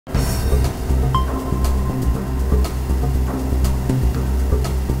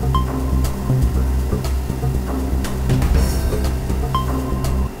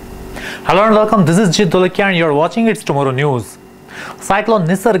Hello and welcome, this is Jit Dolakia and you are watching It's Tomorrow News. Cyclone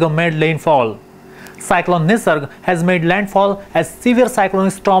Nisarga made landfall. Cyclone Nisarga has made landfall as severe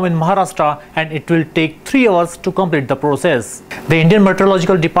cyclonic storm in Maharashtra and it will take 3 hours to complete the process. The Indian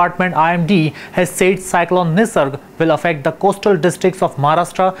Meteorological Department (IMD) has said Cyclone Nisarga will affect the coastal districts of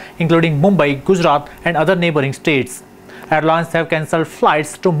Maharashtra including Mumbai, Gujarat and other neighbouring states. Airlines have cancelled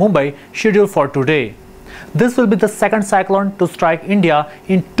flights to Mumbai scheduled for today. This will be the second cyclone to strike India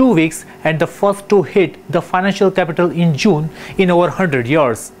in 2 weeks and the first to hit the financial capital in June in over 100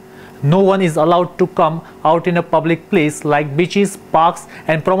 years. No one is allowed to come out in a public place like beaches, parks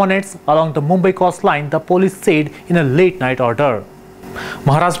and promenades along the Mumbai coastline, the police said in a late-night order.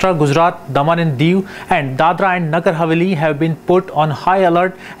 Maharashtra, Gujarat, Daman and Diu and Dadra and Nagar Haveli have been put on high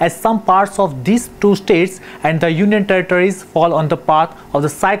alert as some parts of these two states and the Union Territories fall on the path of the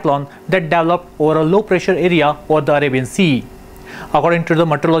cyclone that developed over a low-pressure area over the Arabian Sea. According to the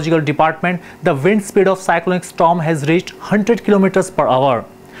Meteorological Department, the wind speed of cyclonic storm has reached 100 km per hour.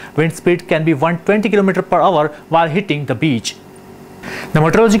 Wind speed can be 120 km per hour while hitting the beach. The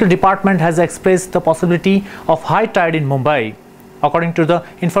Meteorological Department has expressed the possibility of high tide in Mumbai. According to the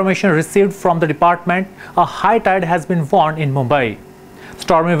information received from the department, a high tide has been warned in Mumbai.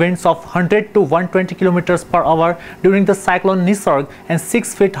 Stormy winds of 100 to 120 km per hour during the cyclone Nisarga and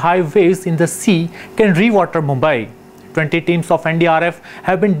 6 feet high waves in the sea can re-water Mumbai. 20 teams of NDRF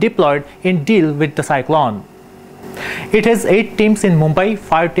have been deployed in deal with the cyclone. It has 8 teams in Mumbai,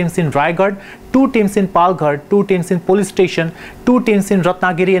 5 teams in Raigad, 2 teams in Palghar, 2 teams in police station, 2 teams in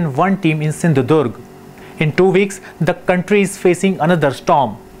Ratnagiri and 1 team in Sindhudurg. In 2 weeks, the country is facing another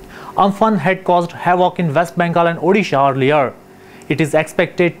storm. Amphan had caused havoc in West Bengal and Odisha earlier. It is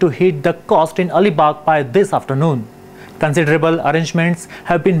expected to hit the coast in Alibag by this afternoon. Considerable arrangements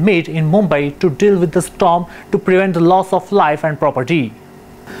have been made in Mumbai to deal with the storm to prevent the loss of life and property.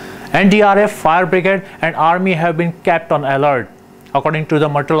 NDRF, Fire Brigade and Army have been kept on alert. According to the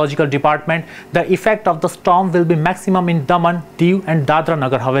Meteorological Department, the effect of the storm will be maximum in Daman, Diu and Dadra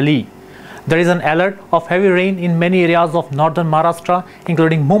Nagar Haveli. There is an alert of heavy rain in many areas of northern Maharashtra,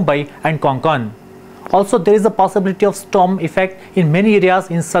 including Mumbai and Konkan. Also, there is a possibility of storm effect in many areas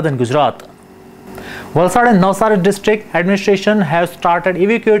in southern Gujarat. Valsad and Navsari district administration have started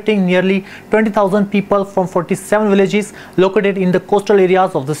evacuating nearly 20,000 people from 47 villages located in the coastal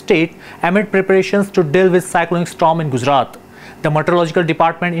areas of the state amid preparations to deal with cyclonic storm in Gujarat. The Meteorological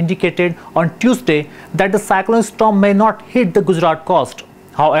Department indicated on Tuesday that the cyclonic storm may not hit the Gujarat coast.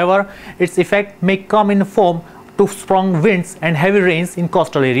 However, its effect may come in the form of strong winds and heavy rains in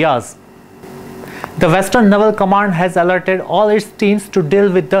coastal areas. The Western Naval Command has alerted all its teams to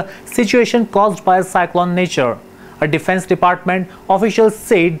deal with the situation caused by a cyclone nature. A Defense Department official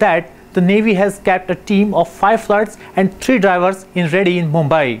said that the Navy has kept a team of 5 floods and 3 divers ready in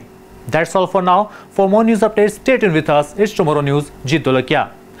Mumbai. That's all for now. For more news updates, stay tuned with us. It's Tomorrow News, Jit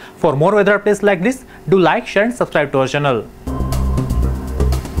Dolakia. For more weather updates like this, do like, share and subscribe to our channel.